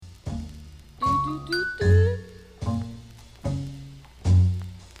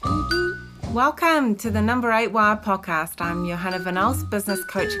Welcome to the Number 8 Wire podcast. I'm Johanna Van Elst, business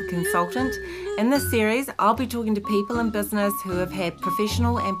coach and consultant. In this series, I'll be talking to people in business who have had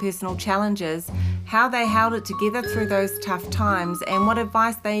professional and personal challenges, how they held it together through those tough times, and what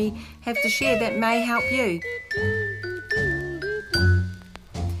advice they have to share that may help you.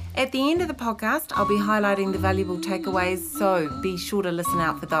 At the end of the podcast, I'll be highlighting the valuable takeaways, so be sure to listen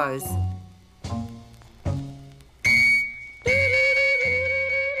out for those.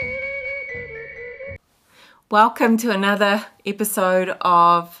 Welcome to another episode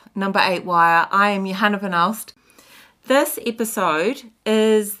of Number 8 Wire. I am Johanna Van Elst. This episode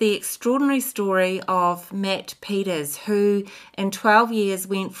is the extraordinary story of Matt Peters, who in 12 years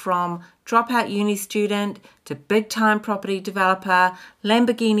went from dropout uni student to big-time property developer,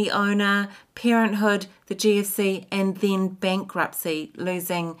 Lamborghini owner, parenthood, the GFC, and then bankruptcy,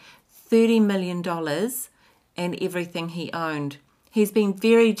 losing $30 million and everything he owned. He's been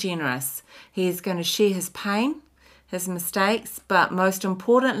very generous. He's going to share his pain, his mistakes, but most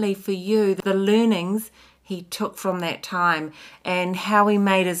importantly for you, the learnings he took from that time and how he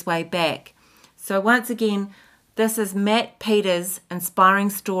made his way back. So once again, this is Matt Peters' inspiring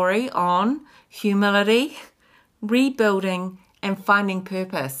story on humility, rebuilding, and finding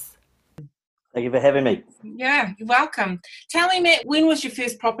purpose. Thank you for having me. Yeah, you're welcome. Tell me, Matt, when was your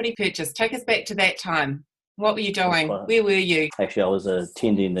first property purchase? Take us back to that time. What were you doing? Where were you? Actually, I was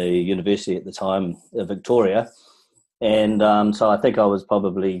attending the university at the time, Victoria, and so I think I was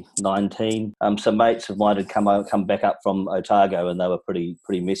probably 19. Some mates of mine had come back up from Otago, and they were pretty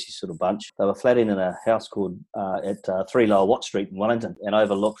messy sort of bunch. They were flatting in a house called at 3 Lower Watt Street in Wellington, and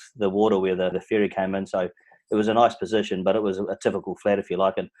overlooked the water where the ferry came in. So it was a nice position, but it was a typical flat, if you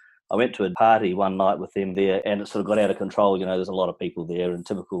like. And I went to a party one night with them there, and it sort of got out of control. You know, there's a lot of people there, and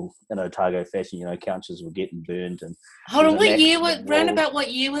typical in Otago fashion, you know, couches were getting burned. And hold on, what year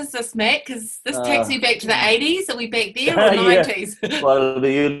was this, Matt? Because this takes me back to the 80s. Are we back there or 90s? Well,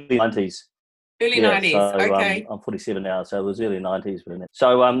 the early 90s. Early 90s, so, okay. I'm 47 now, so it was early 90s.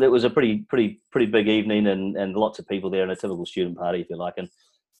 So it was a pretty big evening, and lots of people there, and a typical student party, if you like. And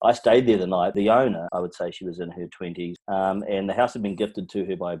I stayed there the night. The owner, I would say she was in her 20s, and the house had been gifted to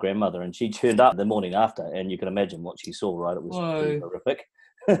her by a grandmother, and she turned up the morning after, and you can imagine what she saw, right? It was pretty horrific.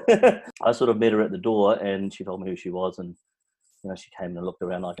 I sort of met her at the door, and she told me who she was, and, you know, she came and looked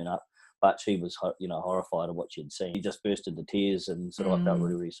around, looking up, but she was, you know, horrified at what she had seen. She just burst into tears, and sort of I felt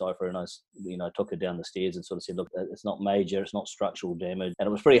really sorry for her, and I, you know, took her down the stairs and sort of said, look, it's not major, it's not structural damage. And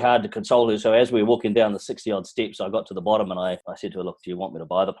it was pretty hard to console her. So as we were walking down the 60-odd steps, I got to the bottom, and I said to her, look, do you want me to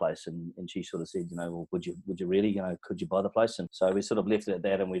buy the place? And she sort of said, you know, well, would you really, you know, could you buy the place? And so we sort of left it at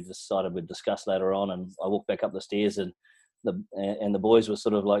that, and we decided we'd discuss later on. And I walked back up the stairs, and the boys were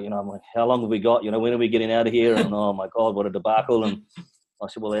sort of like, you know, I'm like, how long have we got? You know, when are we getting out of here? And oh my God, what a debacle. And I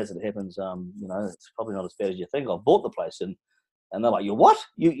said, well, as it happens, you know, it's probably not as bad as you think. I've bought the place. And they're like, you what?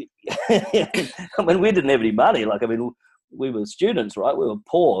 You I mean, we didn't have any money. Like, I mean, we were students, right? We were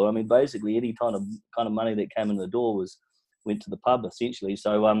poor. I mean, basically any kind of money that came in the door went to the pub, essentially.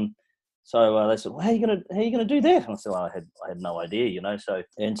 So they said, well, how are you gonna do that? And I said, well, I had no idea, you know. So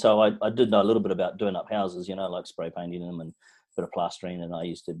I did know a little bit about doing up houses, you know, like spray painting them and a bit of plastering. And I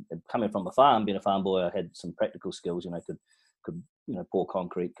used to, coming from a farm, being a farm boy, I had some practical skills, you know, could you know, pour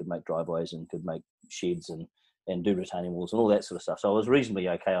concrete, could make driveways, and could make sheds and do retaining walls and all that sort of stuff. So I was reasonably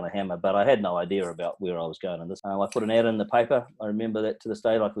okay on a hammer, but I had no idea about where I was going. And I put an ad in the paper. I remember that to this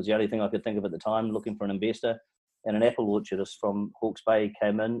day, like it was the only thing I could think of at the time, looking for an investor. And an apple orchardist from Hawke's Bay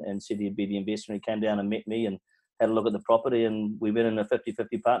came in and said he'd be the investor, and he came down and met me and had a look at the property, and we went in a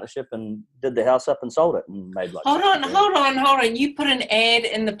 50-50 partnership and did the house up and sold it and made like... Hold on. You put an ad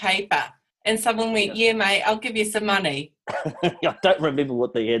in the paper and someone went, yeah, mate, I'll give you some money. I don't remember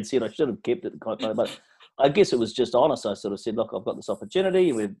what the ad said. I should have kept it, but I guess it was just honest. I sort of said, look, I've got this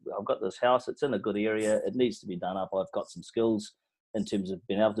opportunity. I've got this house. It's in a good area. It needs to be done up. I've got some skills in terms of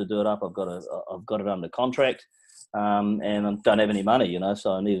being able to do it up. I've got it under contract, and I don't have any money, you know,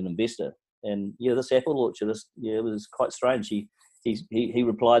 so I need an investor. And yeah, this apple orchardist, yeah, it was quite strange. He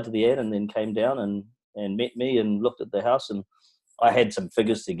replied to the ad and then came down and met me and looked at the house, and I had some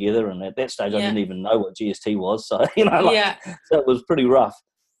figures together, and at that stage I didn't even know what GST was, so you know, so it was pretty rough.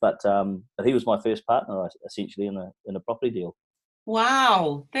 But he was my first partner, essentially, in a property deal.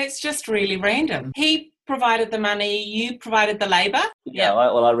 Wow, that's just really random. He provided the money, you provided the labour. Yeah,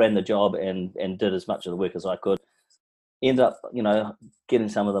 I ran the job and did as much of the work as I could. Ended up, you know, getting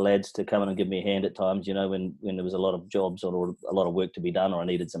some of the lads to come in and give me a hand at times. You know, when there was a lot of jobs or a lot of work to be done, or I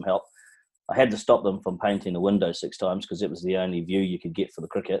needed some help. I had to stop them from painting the window 6 times because it was the only view you could get for the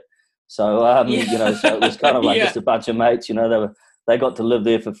cricket. So so it was kind of like Yeah. just a bunch of mates. They got to live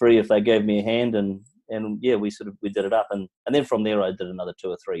there for free if they gave me a hand, and yeah, we did it up, and then from there I did another 2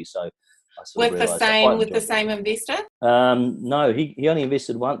 or 3. So I sort of With the realised I quite same enjoyed same investor? No, he only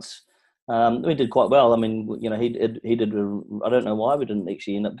invested once. We did quite well. I mean, he did. I don't know why we didn't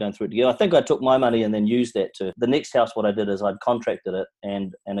actually end up going through it together. I think I took my money and then used that to the next house. What I did is I'd contracted it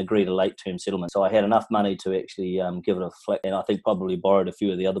and agreed a late term settlement. So I had enough money to actually give it a flick, and I think probably borrowed a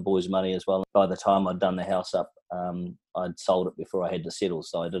few of the other boys' money as well. By the time I'd done the house up, I'd sold it before I had to settle,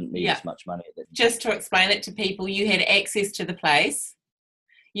 so I didn't need as much money at that. Just to explain it to people, you had access to the place.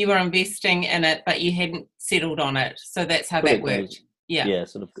 You were investing in it, but you hadn't settled on it. So that's how that worked. Yeah,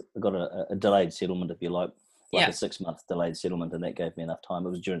 sort of got a delayed settlement, if you like a 6-month delayed settlement, and that gave me enough time.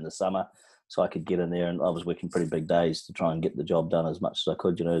 It was during the summer, so I could get in there, and I was working pretty big days to try and get the job done as much as I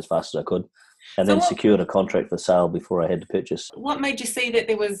could, as fast as I could, and then secured a contract for sale before I had to purchase. What made you see that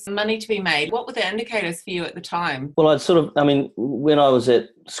there was money to be made? What were the indicators for you at the time? Well, when I was at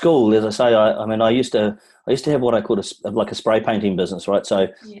school, as I say, I used to have what I called a spray painting business, right? So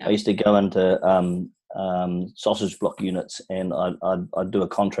I used to go into sausage block units, and I'd do a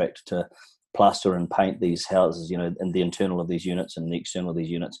contract to plaster and paint these houses, in the internal of these units and the external of these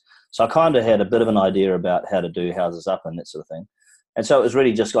units. So I kind of had a bit of an idea about how to do houses up and that sort of thing. And so it was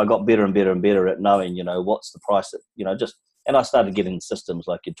really just, I got better and better and better at knowing, what's the price that, and I started getting systems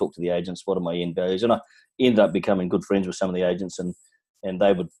like you talk to the agents, what are my end values? And I ended up becoming good friends with some of the agents, and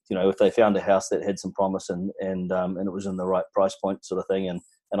they would, if they found a house that had some promise and it was in the right price point sort of thing,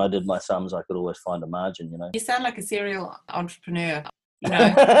 and I did my sums, I could always find a margin, You sound like a serial entrepreneur,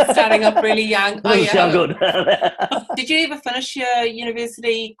 starting off really young. Doesn't sound good. Did you ever finish your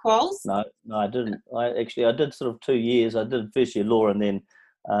university quals? No, I didn't. I did sort of 2 years. I did first year law, and then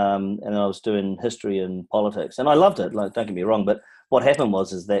I was doing history and politics, and I loved it. Like, don't get me wrong, but what happened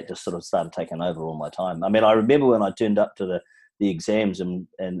was that just sort of started taking over all my time. I mean, I remember when I turned up to the exams, and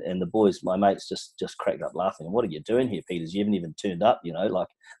the boys, my mates, just cracked up laughing. What are you doing here, Peters? You haven't even turned up. Like,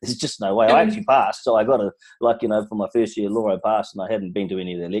 there's just no way. I actually passed, so I got for my first year law, I passed, and I hadn't been to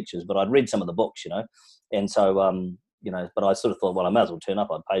any of their lectures, but I'd read some of the books, and so but I sort of thought, well, I might as well turn up.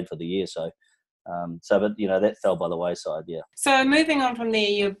 I'd paid for the year, so. But that fell by the wayside. Yeah. So moving on from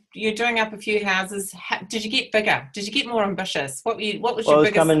there, you're doing up a few houses. Did you get bigger? Did you get more ambitious? What was your biggest? I was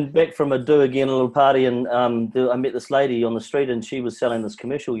coming back from a do again, a little party, and I met this lady on the street, and she was selling this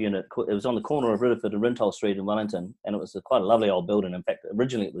commercial unit. It was on the corner of Ridderford and Rintole Street in Wellington, and it was quite a lovely old building. In fact,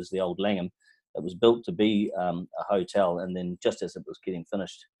 originally it was the old Langham. It was built to be a hotel, and then just as it was getting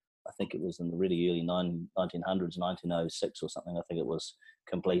finished, I think it was in the really early 1900s, 1906 or something, I think it was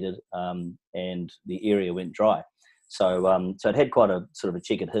completed, and the area went dry. So it had quite a sort of a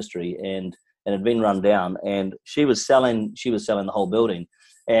checkered history, and it had been run down, and she was selling the whole building,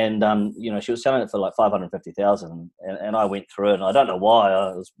 and she was selling it for like 550,000, and I went through it, and I don't know why,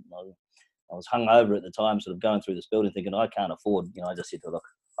 I was hungover at the time, sort of going through this building thinking, I can't afford, I just said to her, look,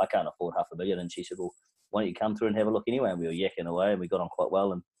 I can't afford $500,000, and she said, well, why don't you come through and have a look anyway? And we were yakking away, and we got on quite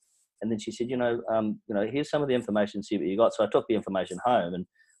well, and then she said, here's some of the information, see what you got. So I took the information home, and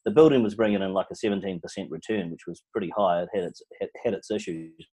the building was bringing in like a 17% return, which was pretty high. It had its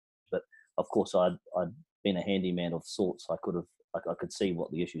issues, but of course I'd been a handyman of sorts. I could see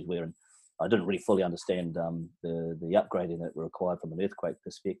what the issues were, and I didn't really fully understand the upgrading that were required from an earthquake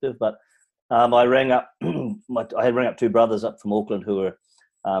perspective. But I rang up, I had rang up 2 brothers up from Auckland who were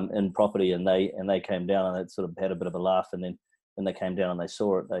in property, and they came down, and they sort of had a bit of a laugh, and then when they came down and they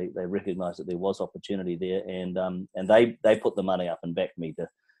saw it, they recognised that there was opportunity there, and they put the money up and backed me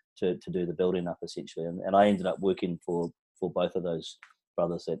to do the building up essentially, and I ended up working for both of those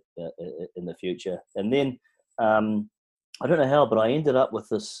brothers in the future, and then I don't know how, but I ended up with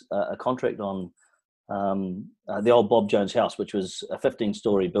this a contract on the old Bob Jones house, which was a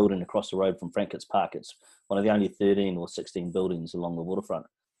 15-storey building across the road from Frankitts Park. It's one of the only 13 or 16 buildings along the waterfront.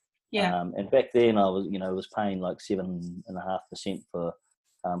 Yeah. And back then I was paying like 7.5% for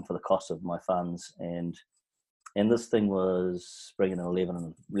the cost of my funds, and this thing was bringing in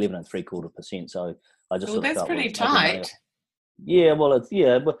 11.75%. So I just sort of that's felt pretty tight. Yeah, well, it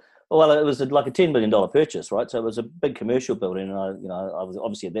was like a $10 million purchase, right? So it was a big commercial building, and I was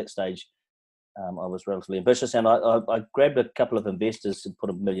obviously at that stage. I was relatively ambitious, and I grabbed a couple of investors and put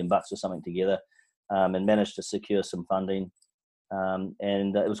 $1 million or something together, and managed to secure some funding.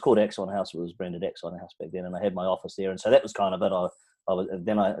 And it was called Axon House. It was branded Axon House back then, and I had my office there, and so that was kind of it.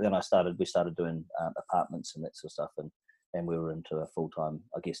 We started doing apartments and that sort of stuff, and we were into a full-time,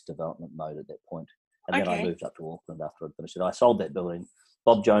 I guess, development mode at that point. And then I moved up to Auckland after I'd finished it. I sold that building.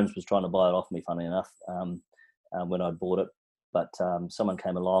 Bob Jones was trying to buy it off me, funny enough, when I bought it, but someone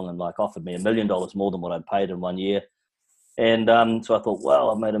came along and like offered me $1 million more than what I'd paid in 1 year. And so I thought,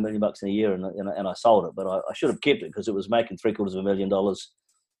 well, I've made $1 million in a year, and I sold it, but I should have kept it because it was making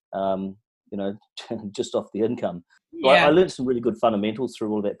 $750,000, just off the income. So I learned some really good fundamentals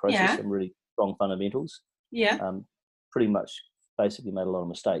through all of that process, some really strong fundamentals. Yeah. Pretty much basically made a lot of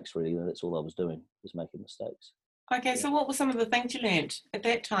mistakes, really. That's all I was doing, was making mistakes. Okay, so what were some of the things you learned at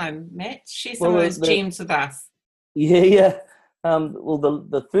that time, Matt? Share some of those gems with us. Yeah. Well,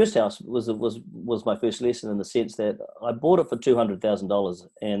 the first house was my first lesson in the sense that I bought it for $200,000,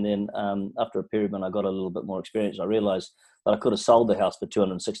 and then after a period when I got a little bit more experience, I realised that I could have sold the house for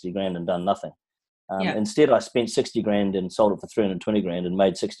 $260,000 and done nothing. Instead, I spent $60,000 and sold it for $320,000 and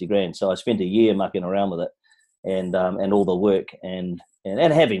made $60,000. So I spent a year mucking around with it, and all the work and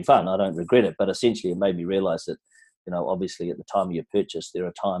having fun. I don't regret it, but essentially it made me realise that, obviously at the time of your purchase, there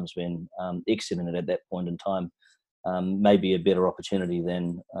are times when exiting it at that point in time may be a better opportunity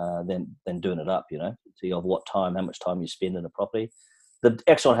than doing it up. See of how much time you spend in a property. The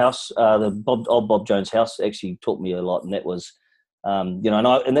Axon house, old Bob Jones house, actually taught me a lot, and that was, and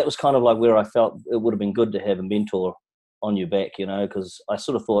that was kind of like where I felt it would have been good to have a mentor on your back, because I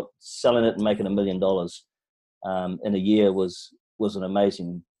sort of thought selling it and making $1 million in a year was an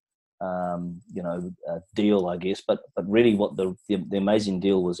amazing deal, I guess. But really, what the amazing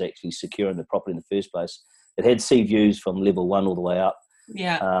deal was actually securing the property in the first place. It had sea views from level 1 all the way up.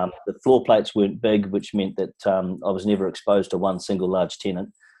 Yeah. The floor plates weren't big, which meant that I was never exposed to one single large tenant.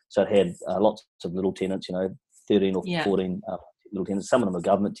 So it had lots of little tenants, 13 or 14 little tenants. Some of them are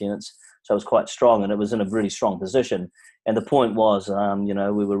government tenants. So it was quite strong, and it was in a really strong position. And the point was, I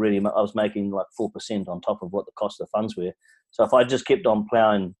was making like 4% on top of what the cost of the funds were. So if I just kept on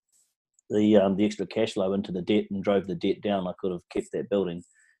ploughing the extra cash flow into the debt and drove the debt down, I could have kept that building.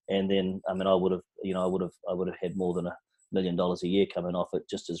 And then, I would have had more than $1 million a year coming off it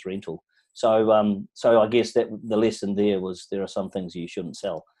just as rental. So I guess that the lesson there was there are some things you shouldn't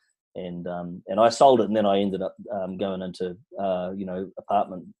sell, and I sold it, and then I ended up going into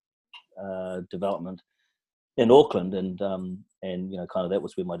apartment development in Auckland, and kind of that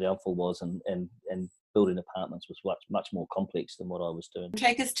was where my downfall was, and building apartments was much more complex than what I was doing.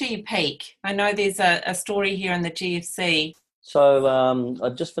 Take us to your peak. I know there's a story here in the GFC. So I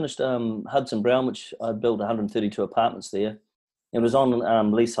just finished Hudson Brown, which I built 132 apartments there. It was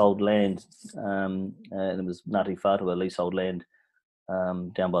on leasehold land, and it was Ngāti Whātua leasehold land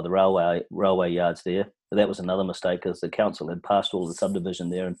down by the railway yards there. But that was another mistake, because the council had passed all the subdivision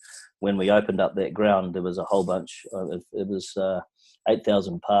there, and when we opened up that ground, there was a whole bunch. It was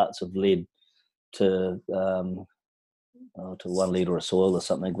 8,000 parts of lead to 1 litre of soil or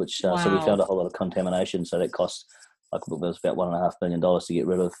something, which Wow. So we found a whole lot of contamination. So that cost, it was about $1.5 million to get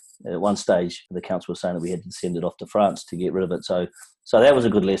rid of. At one stage, the council was saying that we had to send it off to France to get rid of it. So that was a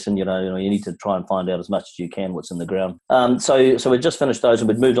good lesson. You need to try and find out as much as you can what's in the ground. So we'd just finished those, and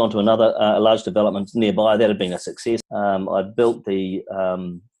we'd moved on to another large development nearby. That had been a success. I built the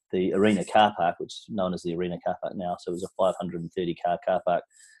Arena car park, which is known as the Arena car park now. So it was a 530 car park,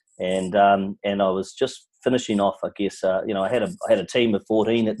 and I was just finishing off. I guess I had a team of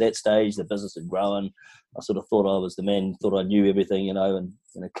 14 at that stage. The business had grown. I sort of thought I was the man, thought I knew everything, and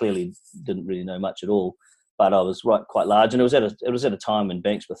clearly didn't really know much at all. But I was quite large, and it was at a time when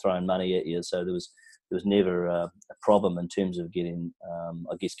banks were throwing money at you, so there was never a problem in terms of getting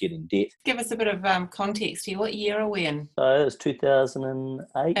debt. Give us a bit of context here. What year are we in? So it was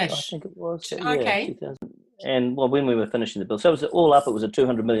 2008, I think it was. So, okay. 2000. And when we were finishing the build, so it was all up. It was a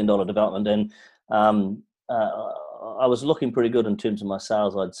 $200 million development, and I was looking pretty good in terms of my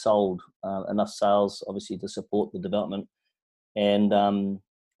sales. I'd sold enough sales, obviously, to support the development, and then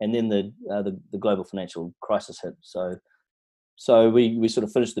the global financial crisis hit. So we sort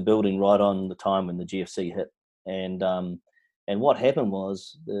of finished the building right on the time when the GFC hit, and what happened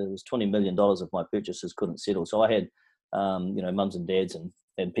was there was $20 million of my purchases couldn't settle. So I had mums and dads and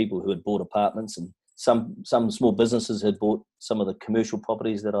people who had bought apartments, and some small businesses had bought some of the commercial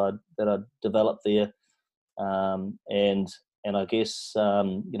properties that I developed there. And I guess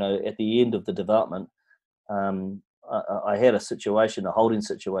at the end of the development, I had a holding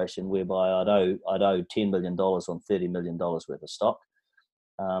situation whereby I'd owe $10 million on $30 million worth of stock.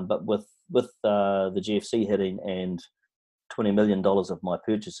 But with the GFC hitting and $20 million of my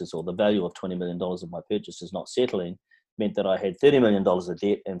purchases, or the value of $20 million of my purchases not settling, meant that I had $30 million of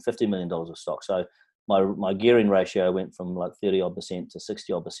debt and $50 million of stock. So my gearing ratio went from like 30% to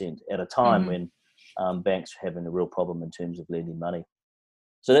 60% at a time when banks were having a real problem in terms of lending money.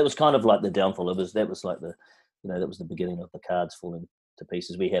 So that was kind of like the downfall. That was like the beginning of the cards falling to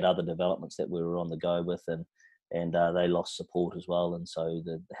pieces. We had other developments that we were on the go with, and and they lost support as well, and so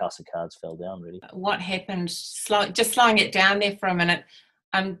the house of cards fell down really. What happened? Just slowing it down there for a minute.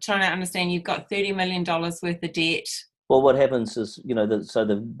 I'm trying to understand. You've got $30 million worth of debt. Well, what happens is, so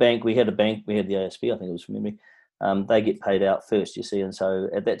the bank, we had the ASB, I think it was from memory. They get paid out first, you see, and so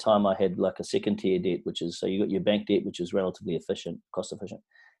at that time I had like a second tier debt, which is, so you got your bank debt, which is relatively cost efficient,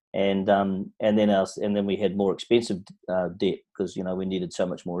 and then we had more expensive debt because we needed so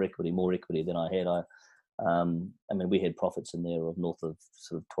much more equity than I had. We had profits in there of north of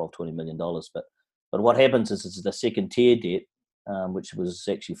sort of $12-20 million, but what happens is it's the second tier debt, which was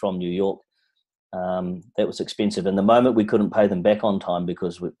actually from New York. That was expensive, and the moment we couldn't pay them back on time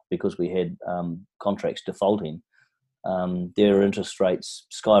because we had contracts defaulting, their interest rates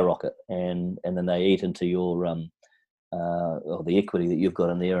skyrocket, and then they eat into your or the equity that you've got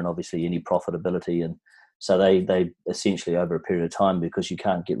in there, and obviously any profitability. And so they essentially, over a period of time, because you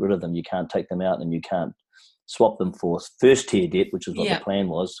can't get rid of them, you can't take them out, and you can't swap them for first tier debt, which is what the plan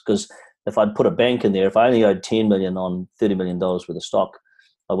was. Because if I'd put a bank in there, if I only owed $10 million on $30 million worth of stock,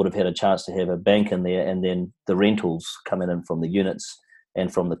 I would have had a chance to have a bank in there, and then the rentals coming in from the units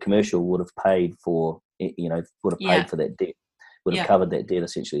and from the commercial would have paid for, paid for that debt, would have covered that debt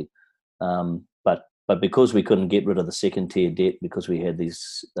essentially. But because we couldn't get rid of the second tier debt, because we had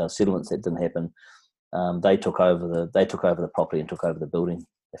these settlements that didn't happen, they took over the property and took over the building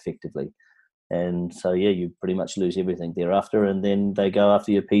effectively. And so you pretty much lose everything thereafter, and then they go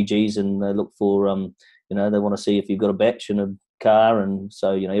after your PGs and they look for they want to see if you've got a batch and a car, and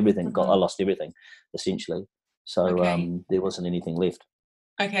so everything. I lost everything essentially. So there wasn't anything left.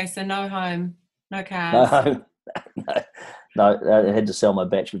 Okay, so no home, no cars. No, I had to sell my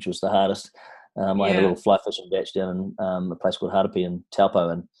batch, which was the hardest. I had a little fly fishing batch down in a place called Harapi in Taupo,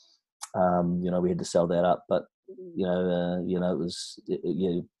 and we had to sell that up. But it was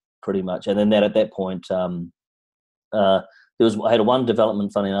pretty much. And then at that point, I had one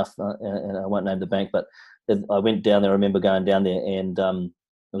development, funny enough, and I won't name the bank, but I went down there. I remember going down there, and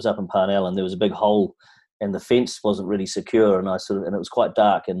it was up in Parnell, and there was a big hole, and the fence wasn't really secure, and it was quite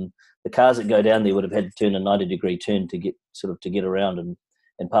dark, and the cars that go down there would have had to turn a 90-degree turn to get around and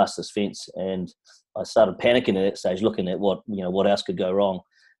past this fence. And I started panicking at that stage, looking at what else could go wrong,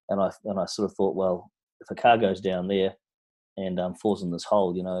 and I sort of thought, well, if a car goes down there and falls in this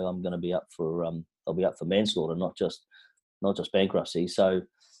hole, I'm going to be up for I'll be up for manslaughter, not just bankruptcy. So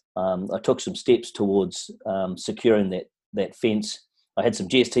I took some steps towards securing that fence. I had some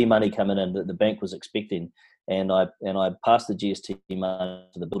GST money coming in that the bank was expecting, and I passed the GST money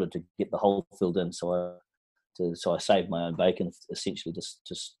to the builder to get the hole filled in. So I saved my own bacon, essentially, just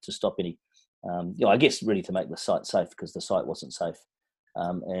to stop any, I guess really to make the site safe, because the site wasn't safe.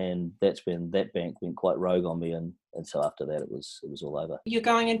 And that's when that bank went quite rogue on me, and so after that it was all over. You're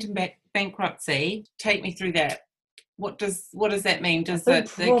going into bankruptcy. Take me through that. What does that mean? Does they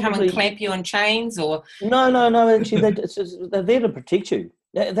come and clamp you on chains, or? No. Actually, they're there to protect you.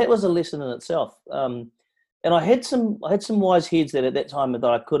 That was a lesson in itself. And I had some wise heads that at that time that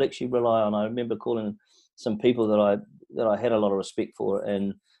I could actually rely on. I remember calling some people that I had a lot of respect for,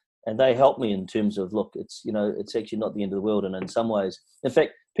 and they helped me in terms of, look, it's actually not the end of the world. And in some ways, in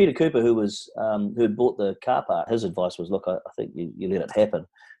fact, Peter Cooper, who had bought the car park, his advice was, look, I think you let it happen,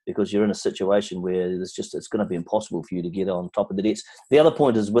 because you're in a situation where it's going to be impossible for you to get on top of the debts. The other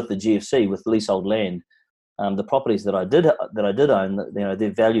point is with the GFC, with leasehold land, the properties that I did own,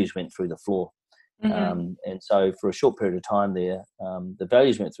 their values went through the floor. Mm-hmm. And so for a short period of time there, the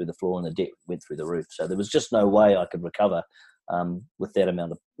values went through the floor and the debt went through the roof. So there was just no way I could recover with that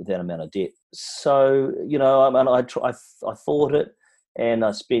amount of debt. So I fought it, and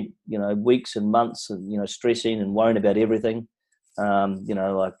I spent weeks and months stressing and worrying about everything. It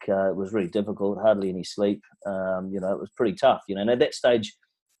was really difficult, hardly any sleep. It was pretty tough. And at that stage,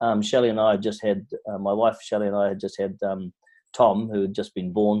 Shelley and I had just had my wife Shelley and I had just had Tom, who had just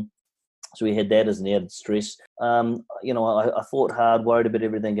been born. So we had that as an added stress. I fought hard, worried about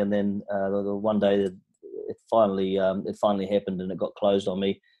everything, and then one day it finally happened, and it got closed on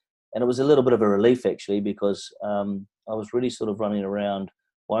me. And it was a little bit of a relief, actually, because I was really sort of running around,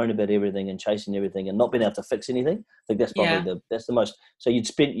 worrying about everything and chasing everything, and not being able to fix anything. I think that's probably that's the most. So you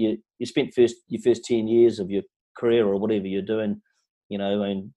spent your first 10 years of your career or whatever you're doing,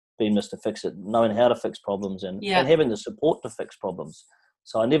 and being Mr. Fix It, knowing how to fix problems and having the support to fix problems.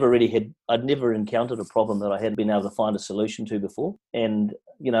 So I'd never encountered a problem that I hadn't been able to find a solution to before. And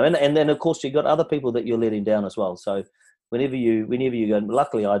and then of course you've got other people that you're letting down as well. So whenever you go,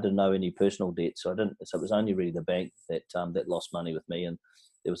 luckily I didn't know any personal debt, so it was only really the bank that lost money with me, and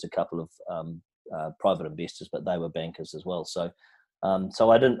there was a couple of private investors, but they were bankers as well. So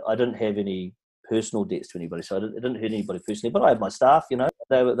I didn't have any personal debts to anybody, so it didn't hurt anybody personally. But I had my staff,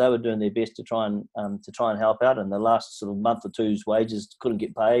 they were doing their best to try and help out. And the last sort of month or two's wages couldn't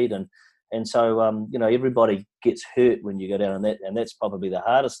get paid, and so everybody gets hurt when you go down, and that's probably the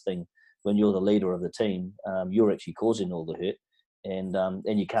hardest thing when you're the leader of the team. You're actually causing all the hurt,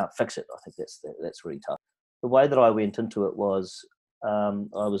 and you can't fix it. I think that's really tough. The way that I went into it was I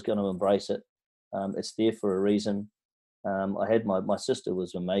was going to embrace it. It's there for a reason. I had my sister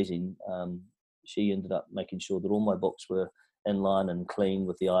was amazing. She ended up making sure that all my books were in line and clean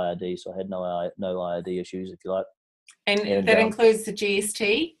with the IRD, so I had no IRD issues, if you like. And that includes the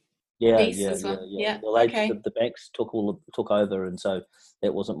GST piece as well? Yeah. Well, the banks took over, and so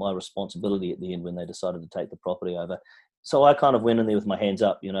that wasn't my responsibility at the end when they decided to take the property over. So I kind of went in there with my hands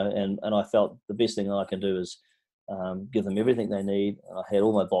up, and I felt the best thing I can do is give them everything they need. I had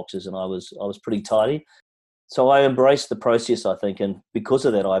all my boxes, and I was pretty tidy. So I embraced the process, I think, and because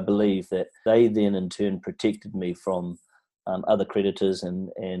of that, I believe that they then in turn protected me from other creditors and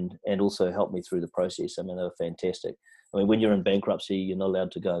also helped me through the process. I mean, they were fantastic. I mean, when you're in bankruptcy, you're not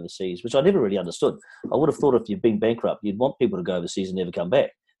allowed to go overseas, which I never really understood. I would have thought if you've been bankrupt, you'd want people to go overseas and never come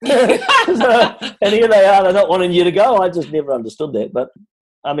back. And here they are, they're not wanting you to go. I just never understood that. But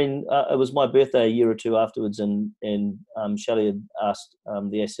I mean, it was my birthday a year or two afterwards, and Shelley had asked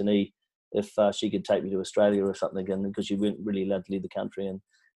the SNE if she could take me to Australia or something, and because you weren't really allowed to leave the country,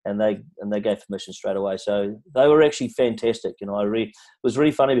 and they gave permission straight away. So they were actually fantastic. It was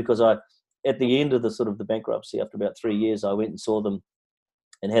really funny because at the end of the bankruptcy, after about 3 years, I went and saw them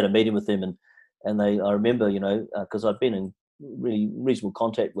and had a meeting with them, and I remember, because I'd been in really reasonable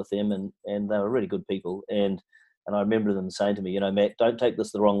contact with them, and they were really good people, and I remember them saying to me, Matt, don't take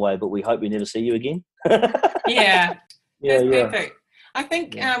this the wrong way, but we hope we never see you again. Yeah. Yeah. Perfect. I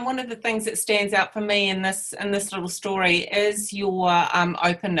think one of the things that stands out for me in this little story is your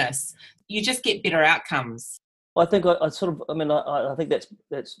openness. You just get better outcomes. I think I think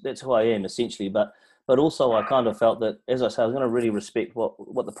that's who I am essentially, but also I kind of felt that, as I say, I was going to really respect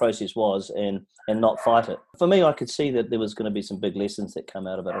what the process was and not fight it. For me, I could see that there was going to be some big lessons that come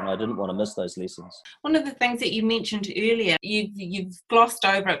out of it, and I didn't want to miss those lessons. One of the things that you mentioned earlier, you've glossed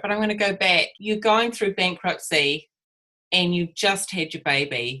over it, but I'm going to go back. You're going through bankruptcy, and you just had your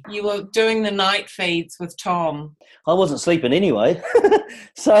baby. You were doing the night feeds with Tom. I wasn't sleeping anyway.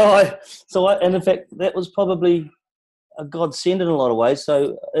 So I, and in fact, that was probably a godsend in a lot of ways.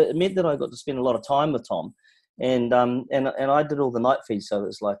 So it meant that I got to spend a lot of time with Tom, and I did all the night feeds. So it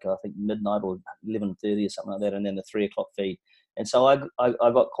was like, I think midnight or 11:30 or something like that, and then the 3 o'clock feed. And so I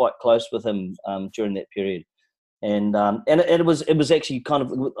got quite close with him during that period, and it was actually kind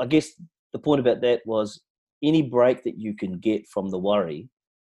of, I guess the point about that was, any break that you can get from the worry,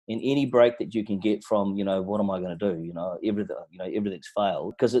 and any break that you can get from, what am I going to do? Everything's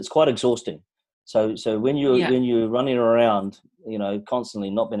failed, because it's quite exhausting. So when you're running around, constantly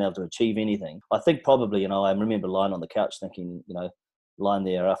not being able to achieve anything, I think probably, I remember lying on the couch thinking, lying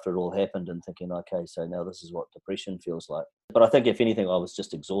there after it all happened and thinking, okay, so now this is what depression feels like. But I think if anything, I was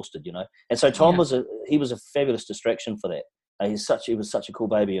just exhausted, And so Tom was a fabulous distraction for that. He was such a cool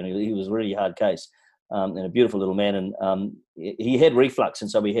baby, and he was a really hard case. And a beautiful little man, and he had reflux, and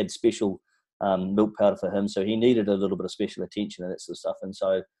so we had special milk powder for him. So he needed a little bit of special attention and that sort of stuff. And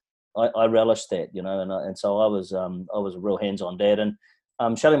so I relished that, and so I was a real hands-on dad.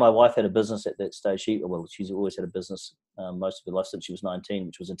 And Shelley, my wife, had a business at that stage. She's always had a business most of her life since she was 19,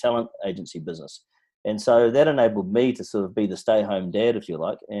 which was a talent agency business. And so that enabled me to sort of be the stay-home dad, if you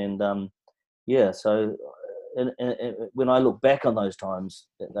like. And so and when I look back on those times,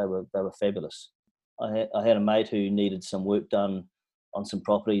 they were fabulous. I had a mate who needed some work done on some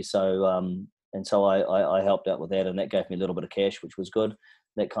property, so I helped out with that, and that gave me a little bit of cash, which was good.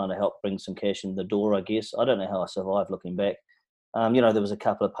 That kind of helped bring some cash in the door, I guess. I don't know how I survived looking back. There was a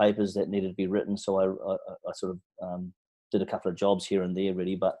couple of papers that needed to be written, so I sort of did a couple of jobs here and there,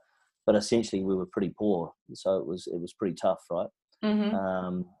 really, but essentially we were pretty poor, so it was pretty tough, right?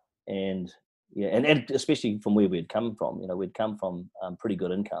 Mm-hmm. And especially from where we'd come from, we'd come from pretty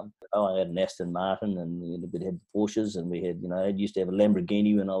good income. I had an Aston Martin, and we'd had Porsches, and we had, I used to have a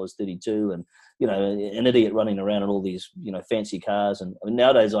Lamborghini when I was 32, and an idiot running around in all these, fancy cars. And I mean,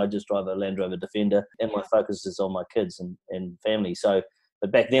 nowadays I just drive a Land Rover Defender, and my focus is on my kids and family. So,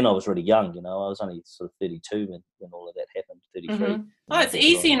 but back then I was really young, I was only sort of 32 when all of that happened, 33. Mm-hmm. Well, it's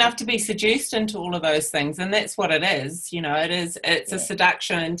easy enough to be seduced into all of those things, and that's what it is. It's a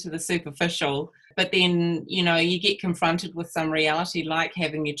seduction into the superficial, but then, you get confronted with some reality like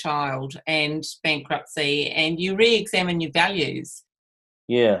having your child and bankruptcy, and you re-examine your values.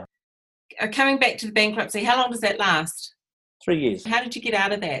 Yeah. Coming back to the bankruptcy, how long does that last? 3 years. How did you get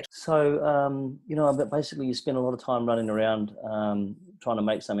out of that? So, basically you spend a lot of time running around trying to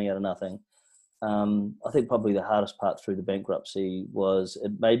make something out of nothing. I think probably the hardest part through the bankruptcy was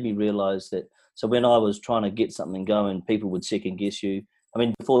it made me realise that, so when I was trying to get something going, people would second guess you. I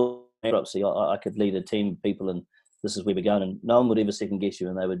mean, before bankruptcy, I could lead a team of people and this is where we're going, and no one would ever second guess you,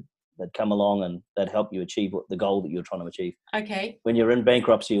 and they'd come along and they'd help you achieve the goal that you're trying to achieve. Okay. When you're in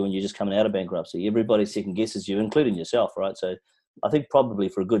bankruptcy or when you're just coming out of bankruptcy, everybody second guesses you, including yourself, right? So I think probably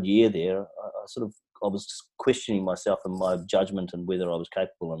for a good year there, I was questioning myself and my judgment and whether I was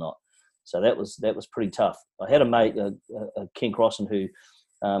capable or not. So that was pretty tough. I had a mate, Ken Crossan,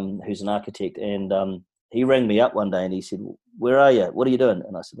 who's an architect, and he rang me up one day and he said, "Where are you? What are you doing?"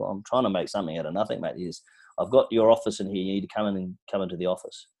 And I said, "Well, I'm trying to make something out of nothing, mate." He says, "I've got your office in here. You need to come into the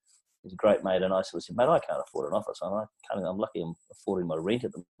office." He's a great mate, and I said, "Mate, I can't afford an office. I'm lucky I'm affording my rent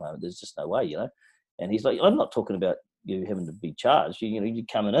at the moment. There's just no way, you know." And he's like, "I'm not talking about you having to be charged. You're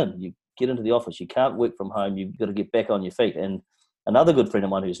coming in. You get into the office. You can't work from home. You've got to get back on your feet." And another good friend of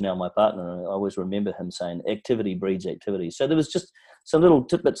mine who's now my partner, I always remember him saying, "Activity breeds activity." So there was just some little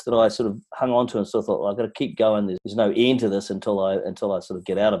tidbits that I sort of hung on to and sort of thought, well, I've got to keep going. There's no end to this until I sort of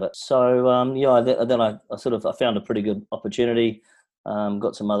get out of it. So then I found a pretty good opportunity.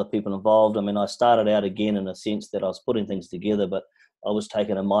 Got some other people involved. I mean, I started out again in a sense that I was putting things together, but I was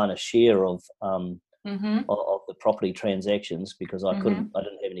taking a minor share of the property transactions because I didn't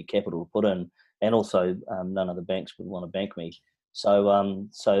have any capital to put in, and also none of the banks would want to bank me. So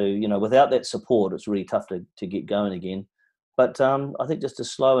without that support, it's really tough to get going again. But I think just a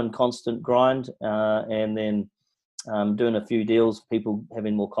slow and constant grind, and then doing a few deals, people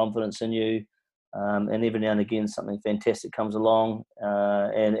having more confidence in you, and every now and again something fantastic comes along,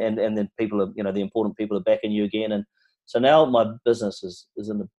 and then people are, the important people are backing you again. And so now my business is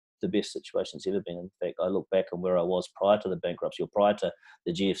in the best situation it's ever been. In fact, I look back on where I was prior to the bankruptcy or prior to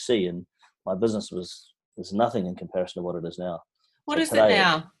the GFC, and my business was nothing in comparison to what it is now. What is it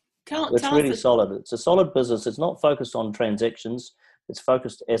now? It's really solid. It's a solid business. It's not focused on transactions. It's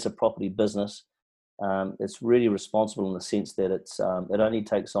focused as a property business. It's really responsible in the sense that it only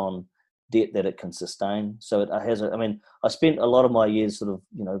takes on debt that it can sustain. So it has I spent a lot of my years sort of,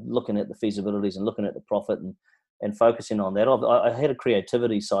 looking at the feasibilities and looking at the profit and focusing on that. I had a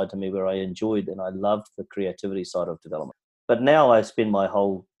creativity side to me where I enjoyed and I loved the creativity side of development. But now I spend my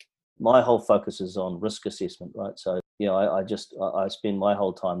whole focus is on risk assessment, right? So, I spend my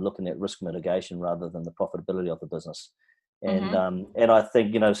whole time looking at risk mitigation rather than the profitability of the business. And and I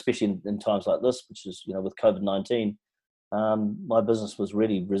think, especially in times like this, which is, with COVID-19, my business was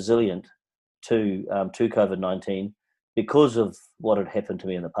really resilient to COVID-19 because of what had happened to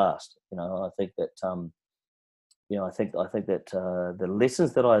me in the past. I think that the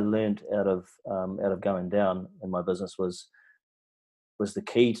lessons that I learned out of going down in my business was the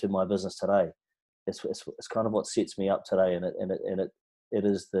key to my business today. It's kind of what sets me up today, and it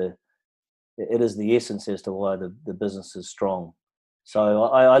is the essence as to why the business is strong. So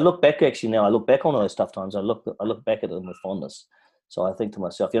I look back now. I look back on those tough times. I look back at them with fondness. So I think to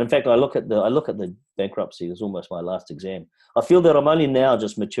myself, in fact, I look at the bankruptcy as almost my last exam. I feel that I'm only now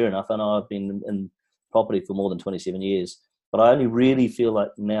just mature enough. I know I've been in property for more than 27 years, but I only really feel like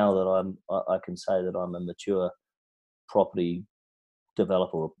now that I can say that I'm a mature property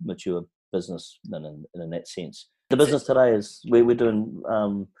developer or mature businessman in that sense. The business today is we're doing.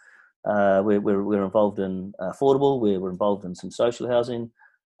 We're involved in affordable. We're involved in some social housing.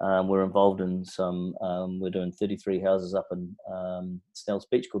 We're involved in some. We're doing 33 houses up in Snells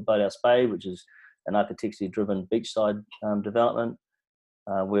Beach called Boathouse Bay, which is an architecturally driven beachside development.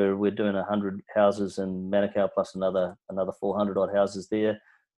 We're doing 100 houses in Manukau plus another 400 odd houses there.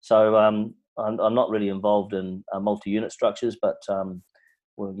 So I'm not really involved in multi-unit structures, but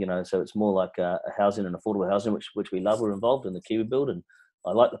so it's more like a housing and affordable housing, which we love. We're involved in the Kiwi Build, and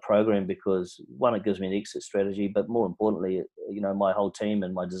I like the program because, one, it gives me an exit strategy, but more importantly, my whole team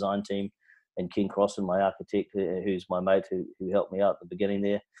and my design team and Ken Crossan, my architect, who's my mate who helped me out at the beginning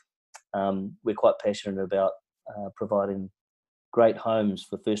there, we're quite passionate about providing great homes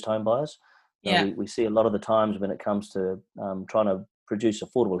for first home buyers. Yeah. We see a lot of the times when it comes to trying to produce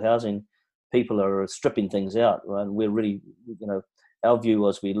affordable housing, people are stripping things out, right? And we're really, our view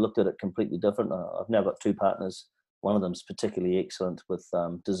was we looked at it completely different. I've now got two partners. One of them's particularly excellent with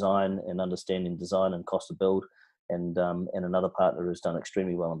design and understanding design and cost to build, and another partner who's done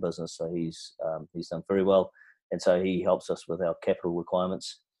extremely well in business. So he's done very well, and so he helps us with our capital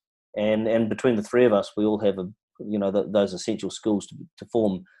requirements. And between the three of us, we all have those essential skills to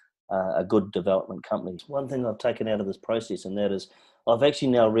form a good development company. One thing I've taken out of this process, and that is I've actually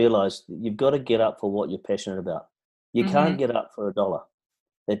now realised that you've got to get up for what you're passionate about. You can't Mhm. get up for a dollar.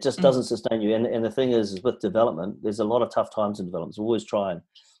 It just Mhm. doesn't sustain you. And the thing is with development, there's a lot of tough times in development. So always trying,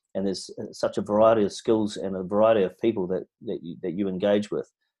 and there's such a variety of skills and a variety of people that you engage with,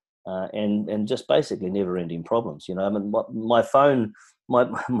 and just basically never ending problems. I mean, my phone, my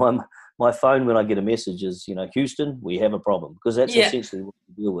my my phone when I get a message is, Houston, we have a problem, because that's Yeah. essentially what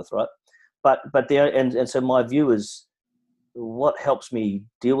we deal with, right? But there, and so my view is, what helps me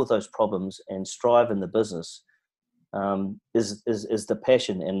deal with those problems and strive in the business, is the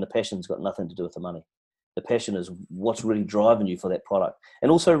passion, and the passion's got nothing to do with the money. The passion is what's really driving you for that product,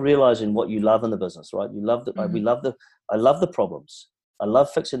 and also realizing what you love in the business. Right? You love the we Mhm. love the I love the problems. I love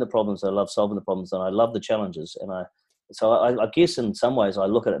fixing the problems. I love solving the problems, and I love the challenges. I guess in some ways I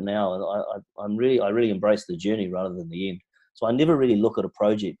look at it now, and I really embrace the journey rather than the end. So I never really look at a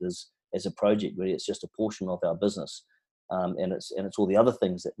project as a project. Really, it's just a portion of our business, and it's all the other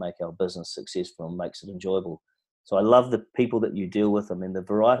things that make our business successful and makes it enjoyable. So I love the people that you deal with. I mean, the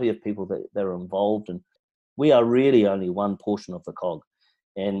variety of people that are involved, and we are really only one portion of the cog.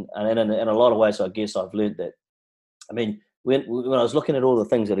 And in a lot of ways, I guess I've learned that. I mean, when I was looking at all the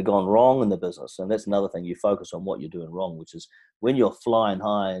things that have gone wrong in the business, and that's another thing, you focus on what you're doing wrong, which is when you're flying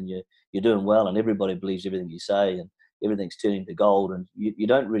high and you're doing well, and everybody believes everything you say, and everything's turning to gold, and you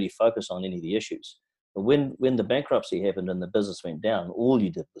don't really focus on any of the issues. But when the bankruptcy happened and the business went down, all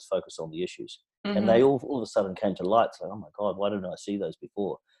you did was focus on the issues, and they Mhm. all of a sudden came to light. So, oh my God, why didn't I see those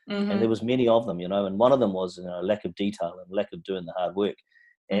before? And there Mhm. was many of them, and one of them was, lack of detail and lack of doing the hard work.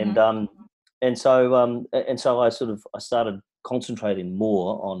 And Mhm. um, and so I started concentrating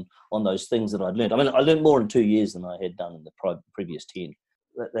more on those things that I'd learned. I mean, I learned more in 2 years than I had done in the previous 10.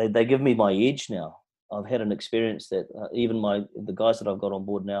 They give me my edge now. I've had an experience that even the guys that I've got on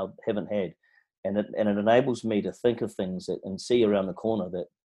board now haven't had, and it enables me to think of things and see around the corner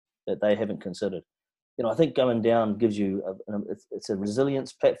that they haven't considered. I think going down gives you it's a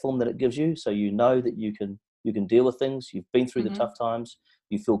resilience platform that it gives you, so you know that you can deal with things. You've been through the Mhm. tough times.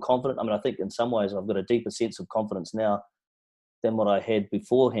 You feel confident. I mean, I think in some ways I've got a deeper sense of confidence now than what I had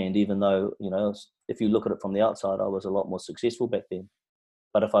beforehand. Even though, if you look at it from the outside, I was a lot more successful back then.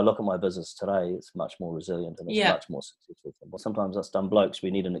 But if I look at my business today, it's much more resilient and it's Yeah. much more successful. But sometimes us dumb blokes, we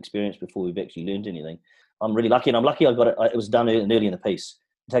need an experience before we've actually learned anything. I'm really lucky, and I'm lucky I got it. It was done early in the piece.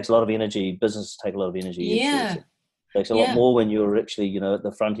 It takes a lot of energy. Businesses take a lot of energy. Yeah. It takes a lot Yeah. more when you're actually, at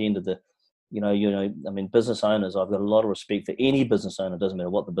the front end of the, I mean, business owners. I've got a lot of respect for any business owner. It doesn't matter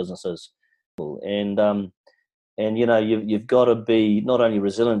what the business is, and you've got to be not only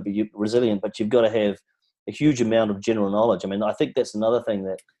resilient, but you've got to have a huge amount of general knowledge. I mean, I think that's another thing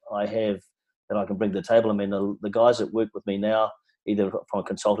that I have that I can bring to the table. I mean, the guys that work with me now, either from a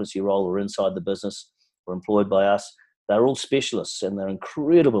consultancy role or inside the business or employed by us, they're all specialists and they're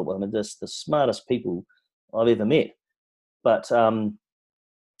incredible. I mean, they're the smartest people I've ever met. But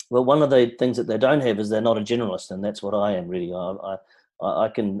well, one of the things that they don't have is they're not a generalist, and that's what I am really. I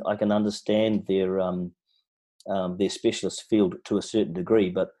can understand their specialist field to a certain degree,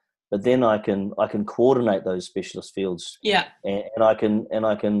 but then I can coordinate those specialist fields, Yeah. and I can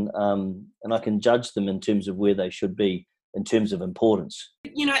judge them in terms of where they should be in terms of importance.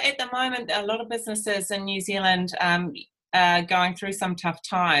 At the moment, a lot of businesses in New Zealand are going through some tough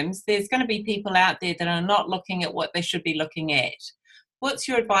times. There's going to be people out there that are not looking at what they should be looking at. What's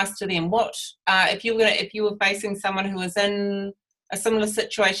your advice to them? What if you were facing someone who was in a similar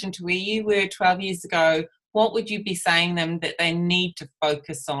situation to where you were 12 years ago? What would you be saying them that they need to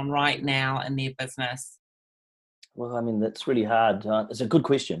focus on right now in their business? Well, I mean, that's really hard. It's a good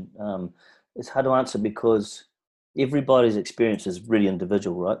question. It's hard to answer because everybody's experience is really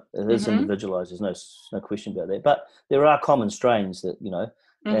individual, right? It is Mhm. individualized. There's no question about that. But there are common strains that.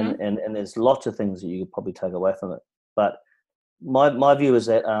 and Mhm. and and there's lots of things that you could probably take away from it. But my view is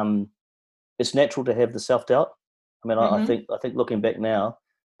that it's natural to have the self doubt. I mean, I Mhm. think I think looking back now,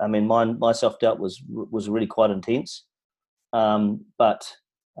 I mean, my self doubt was really quite intense. But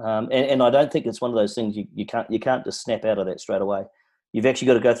I don't think it's one of those things you can't just snap out of that straight away. You've actually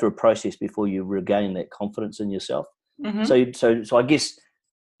got to go through a process before you regain that confidence in yourself. Mhm. So I guess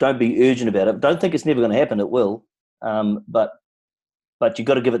don't be urgent about it. Don't think it's never going to happen. It will, but you've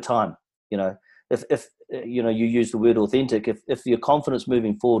got to give it time. You know, if you use the word authentic, if your confidence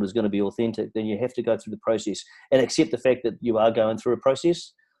moving forward is going to be authentic, then you have to go through the process and accept the fact that you are going through a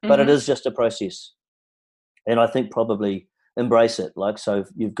process. But it Mhm. is just a process, and I think probably embrace it. Like, so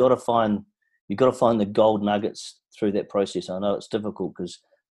you've got to find the gold nuggets through that process. I know it's difficult because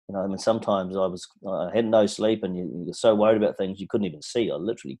I mean, sometimes I had no sleep, and you're so worried about things you couldn't even see. I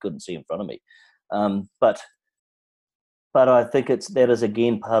literally couldn't see in front of me. But I think that is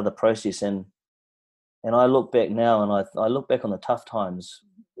again part of the process, And I look back now, and I look back on the tough times,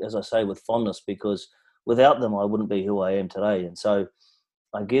 as I say, with fondness, because without them, I wouldn't be who I am today. And so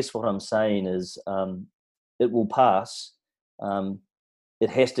I guess what I'm saying is it will pass. It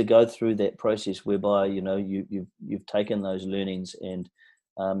has to go through that process whereby, you've taken those learnings, and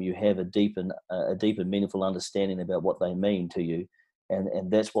you have a deep and meaningful understanding about what they mean to you. And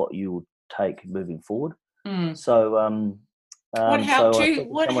that's what you will take moving forward. Mm. So, what helped so I you? think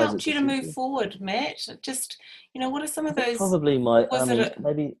in What some ways helped it's you to move essential. forward, Matt? Just, what are some I of think those? probably Was it a?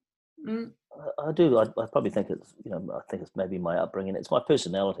 maybe Mm, I do. I probably think it's, I think it's maybe my upbringing. It's my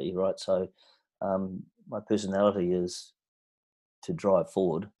personality, right? So, my personality is to drive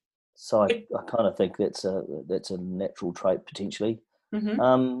forward. So I kind of think that's a natural trait potentially. mm-hmm.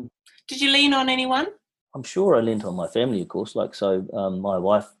 Um, Did you lean on anyone? I'm sure I lent on my family, of course. My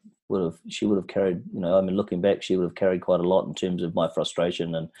wife would have carried, looking back, she would have carried quite a lot in terms of my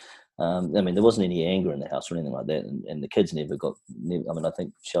frustration. And there wasn't any anger in the house or anything like that. And the kids never. I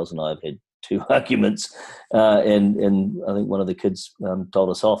think Shells and I have had 2 arguments, and I think one of the kids told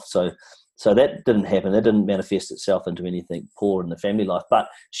us off. So that didn't happen. That didn't manifest itself into anything poor in the family life. But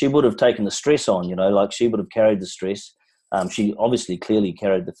she would have taken the stress on, she would have carried the stress. She obviously clearly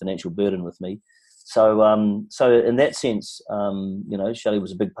carried the financial burden with me. So in that sense, Shelley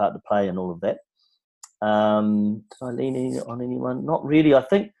was a big part to play in all of that. Did I lean on anyone? Not really. I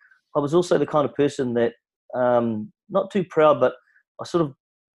think I was also the kind of person that, not too proud, but I sort of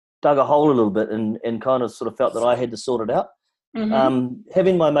dug a hole a little bit and kind of sort of felt that I had to sort it out. Mm-hmm.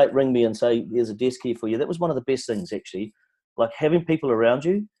 Having my mate ring me and say, "There's a desk here for you," that was one of the best things, actually. Like, having people around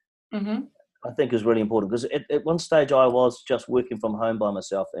you, Mm-hmm. I think, is really important, because at one stage I was just working from home by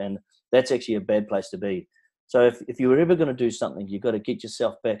myself, and that's actually a bad place to be. So if you were ever going to do something, you've got to get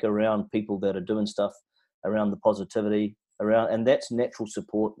yourself back around people that are doing stuff, around the positivity, and that's natural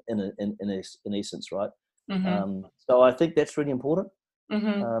support in essence, right? Mm-hmm. So I think that's really important.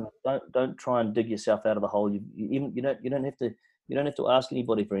 Mm-hmm. Don't try and dig yourself out of the hole. You don't have to ask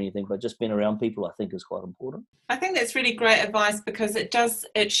anybody for anything, but just being around people, I think, is quite important. I think that's really great advice, because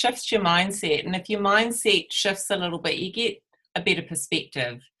it shifts your mindset. And if your mindset shifts a little bit, you get a better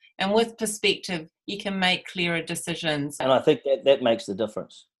perspective. And with perspective, you can make clearer decisions. And I think that makes the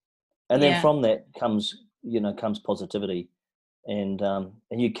difference. And then Yeah. from that comes positivity, and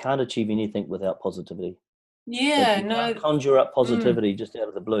you can't achieve anything without positivity. Yeah, You no. can't conjure up positivity just out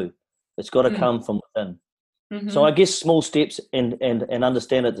of the blue. It's got to come from within. Mm-hmm. So I guess small steps, and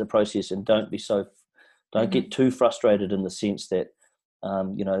understand it's a process, and don't get too frustrated in the sense that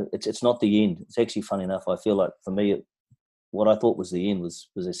it's not the end. It's actually, funny enough, I feel like for me, what I thought was the end was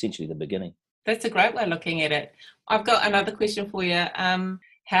essentially the beginning. That's a great way of looking at it. I've got another question for you.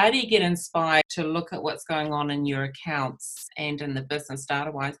 How do you get inspired to look at what's going on in your accounts and in the business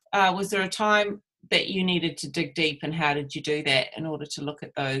data-wise? Was there a time that you needed to dig deep, and how did you do that in order to look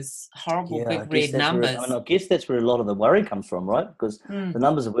at those horrible big red numbers? I guess that's where a lot of the worry comes from, right? Because the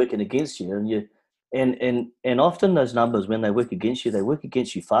numbers are working against you, and often those numbers, when they work against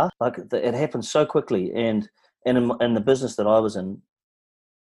you fast. Like, it happens so quickly. And in the business that I was in,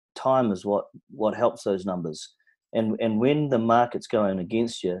 time is what helps those numbers. And when the market's going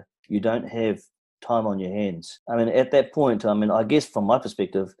against you, you don't have time on your hands. At that point, I guess from my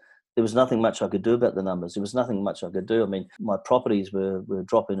perspective, there was nothing much I could do about the numbers. There was nothing much I could do. My properties were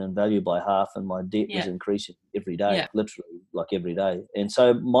dropping in value by half, and my debt was increasing every day, literally, like every day. And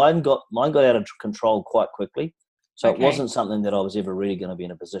so mine got out of control quite quickly. So it wasn't something that I was ever really going to be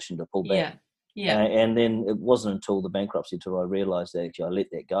in a position to pull back. Yeah. And then it wasn't until the bankruptcy till I realised that actually I let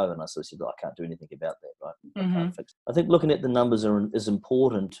that go, and I sort of said, I can't do anything about that, right? I can't fix it. I think looking at the numbers is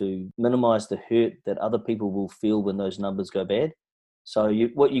important to minimise the hurt that other people will feel when those numbers go bad. So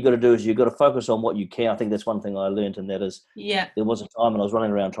what you got to do is you've got to focus on what you can. I think that's one thing I learned, and that is, there was a time when I was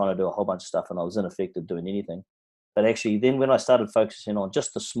running around trying to do a whole bunch of stuff, and I was ineffective doing anything. But actually, then when I started focusing on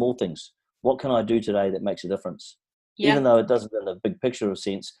just the small things, what can I do today that makes a difference? Even though it doesn't, in the big picture of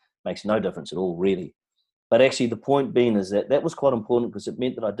sense, makes no difference at all, really. But actually, the point being is that was quite important, because it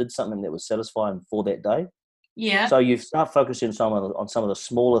meant that I did something that was satisfying for that day. Yeah. So you start focusing on some of the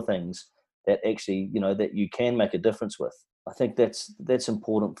smaller things that actually, that you can make a difference with. I think that's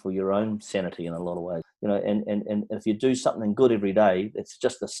important for your own sanity in a lot of ways. And if you do something good every day, it's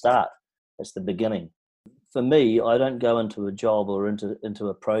just the start. It's the beginning. For me, I don't go into a job or into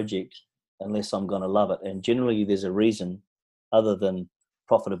a project unless I'm going to love it. And generally, there's a reason other than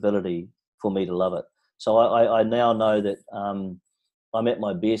profitability for me to love it. So I now know that I'm at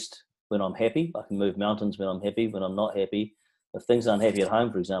my best when I'm happy. I can move mountains when I'm happy. When I'm not happy, if things aren't happy at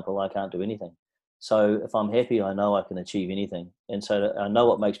home, for example, I can't do anything. So if I'm happy, I know I can achieve anything. And so I know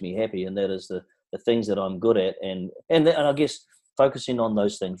what makes me happy, and that is the the things that I'm good at, and I guess focusing on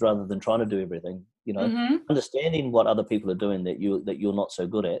those things rather than trying to do everything. Understanding what other people are doing that you're not so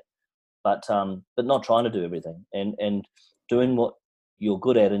good at, but not trying to do everything, and doing what you're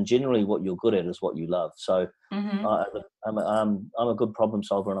good at, and generally what you're good at is what you love. So I'm a good problem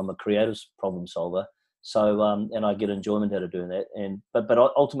solver, and I'm a creative problem solver. So and I get enjoyment out of doing that. But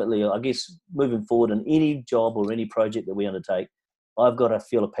ultimately, I guess moving forward in any job or any project that we undertake, I've got to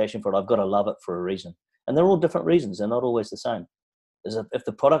feel a passion for it. I've got to love it for a reason, and they're all different reasons. They're not always the same. If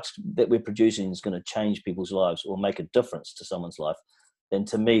the products that we're producing is going to change people's lives or make a difference to someone's life, then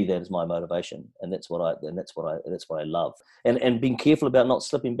to me that is my motivation, and that's what I love. And being careful about not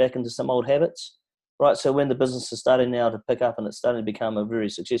slipping back into some old habits, right? So when the business is starting now to pick up and it's starting to become a very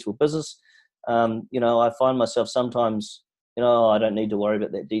successful business, I find myself sometimes, I don't need to worry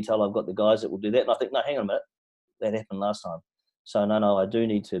about that detail. I've got the guys that will do that, and I think, no, hang on a minute, that happened last time. So no, I do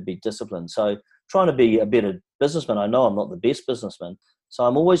need to be disciplined. So trying to be a better businessman. I know I'm not the best businessman, so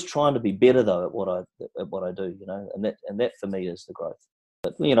I'm always trying to be better though at what I do. And that for me is the growth.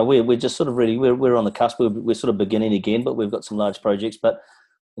 But we're just sort of really we're on the cusp. We're sort of beginning again, but we've got some large projects. But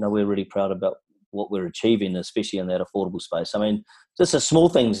we're really proud about what we're achieving, especially in that affordable space. I mean, just the small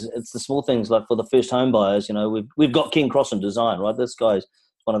things. It's the small things like for the first home buyers. We've got Ken Cross in design, right? This guy's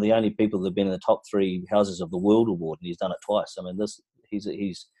one of the only people that have been in the top 3 houses of the world award, and he's done it twice. I mean, he's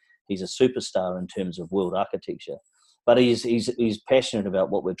a superstar in terms of world architecture, but he's passionate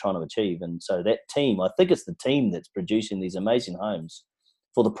about what we're trying to achieve. And so that team, I think it's the team that's producing these amazing homes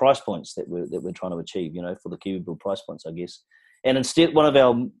for the price points that we're trying to achieve. For the Kiwi Build price points, I guess. And instead, one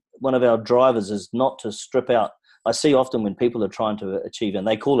of our drivers is not to strip out. I see often when people are trying to achieve, and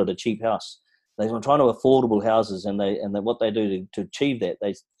they call it a cheap house, they're trying to affordable houses, and what they do to achieve that,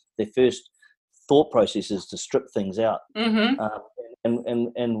 their first thought process is to strip things out.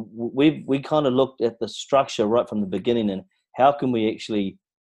 And we kind of looked at the structure right from the beginning, and how can we actually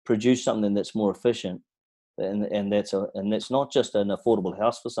produce something that's more efficient, and that's not just an affordable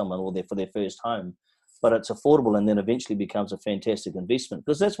house for someone or for their first home, but it's affordable and then eventually becomes a fantastic investment,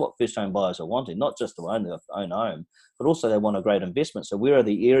 because that's what first home buyers are wanting, not just to own their own home, but also they want a great investment. So where are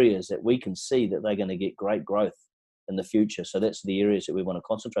the areas that we can see that they're going to get great growth in the future? So that's the areas that we want to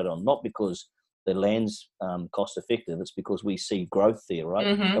concentrate on, not because the land's cost effective, it's because we see growth there, right?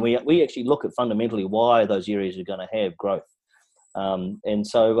 And we actually look at fundamentally why those areas are going to have growth. And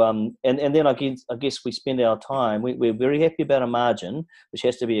then I guess we spend our time, we're very happy about a margin, which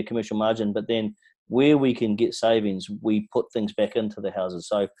has to be a commercial margin, but then where we can get savings, we put things back into the houses.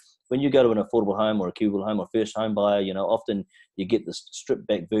 So when you go to an affordable home or a Kiwi home or first home buyer, often you get this stripped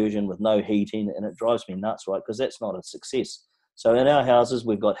back version with no heating, and it drives me nuts, right? Because that's not a success. So in our houses,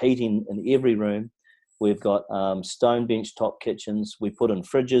 we've got heating in every room. We've got stone bench top kitchens. We put in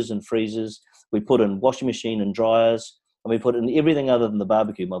fridges and freezers. We put in washing machine and dryers. And we put in everything other than the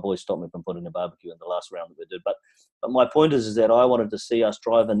barbecue. My boys stopped me from putting a barbecue in the last round that we did. But my point is that I wanted to see us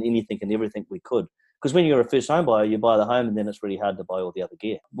drive in anything and everything we could. Because when you're a first home buyer, you buy the home and then it's really hard to buy all the other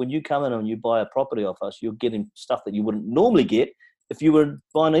gear. When you come in and you buy a property off us, you're getting stuff that you wouldn't normally get if you were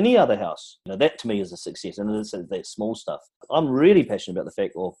buying any other house. That to me is a success, and it's that small stuff. I'm really passionate about the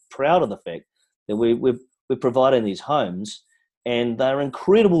fact, or proud of the fact, that we're providing these homes, and they're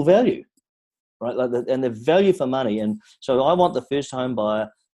incredible value, right? And they're value for money. And so I want the first home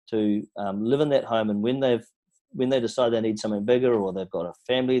buyer to live in that home, and when they decide they need something bigger, or they've got a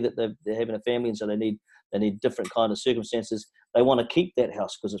family that they're having a family, and so they need different kind of circumstances, they want to keep that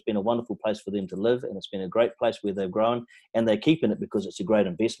house because it's been a wonderful place for them to live, and it's been a great place where they've grown, and they're keeping it because it's a great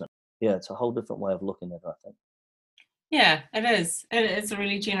investment. Yeah, it's a whole different way of looking at it, I think. Yeah, it is. It's a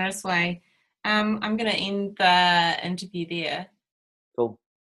really generous way. I'm going to end the interview there. Cool.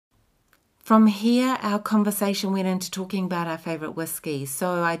 From here, our conversation went into talking about our favourite whiskey,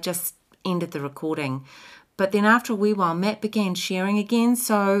 so I just ended the recording. But then after a wee while, Matt began sharing again,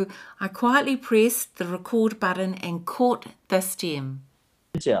 so I quietly pressed the record button and caught this gem.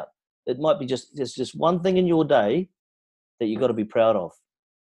 It might be just one thing in your day that you've got to be proud of.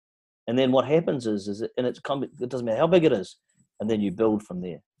 And then what happens is it doesn't matter how big it is, and then you build from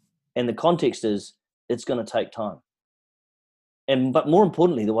there. And the context is it's going to take time. But more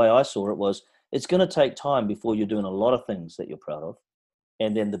importantly, the way I saw it was it's going to take time before you're doing a lot of things that you're proud of.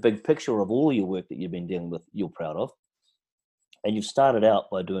 And then the big picture of all your work that you've been dealing with, you're proud of. And you've started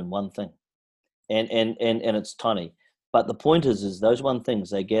out by doing one thing. And it's tiny. But the point is those one things,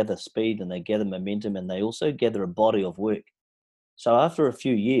 they gather speed and they gather momentum, and they also gather a body of work. So after a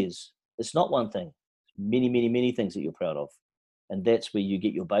few years, it's not one thing. Many, many, many things that you're proud of. And that's where you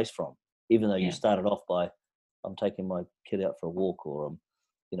get your base from. Even though you started off by, I'm taking my kid out for a walk, or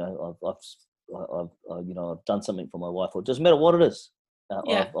I've done something for my wife, or it doesn't matter what it is.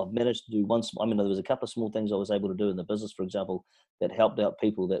 Yeah. I've managed to do there was a couple of small things I was able to do in the business, for example, that helped out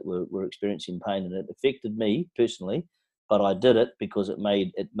people that were experiencing pain, and it affected me personally, but I did it because it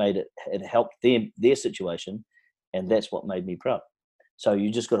helped their situation, and that's what made me proud. So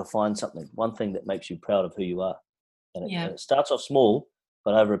you just got to find one thing that makes you proud of who you are, and it starts off small,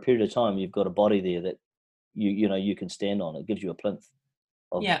 but over a period of time, you've got a body there that you can stand on. It gives you a plinth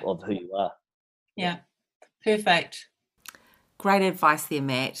of who you are. Yeah, perfect. Great advice there,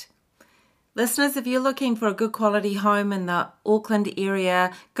 Matt. Listeners, if you're looking for a good quality home in the Auckland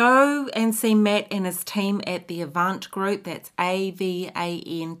area, go and see Matt and his team at the Avant Group. That's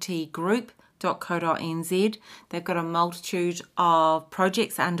AVANT Group.co.nz. They've got a multitude of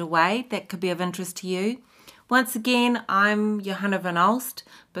projects underway that could be of interest to you. Once again, I'm Johanna van Alst,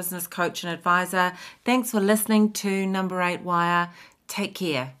 business coach and advisor. Thanks for listening to Number 8 Wire. Take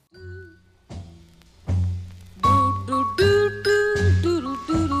care.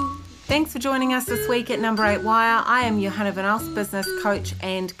 Thanks for joining us this week at Number 8 Wire. I am Johanna van Alst, business coach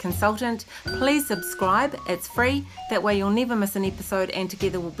and consultant. Please subscribe. It's free. That way you'll never miss an episode, and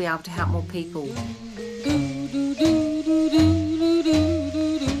together we'll be able to help more people.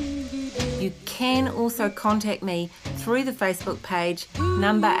 You can also contact me through the Facebook page,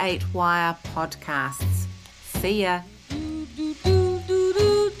 Number 8 Wire Podcasts. See ya.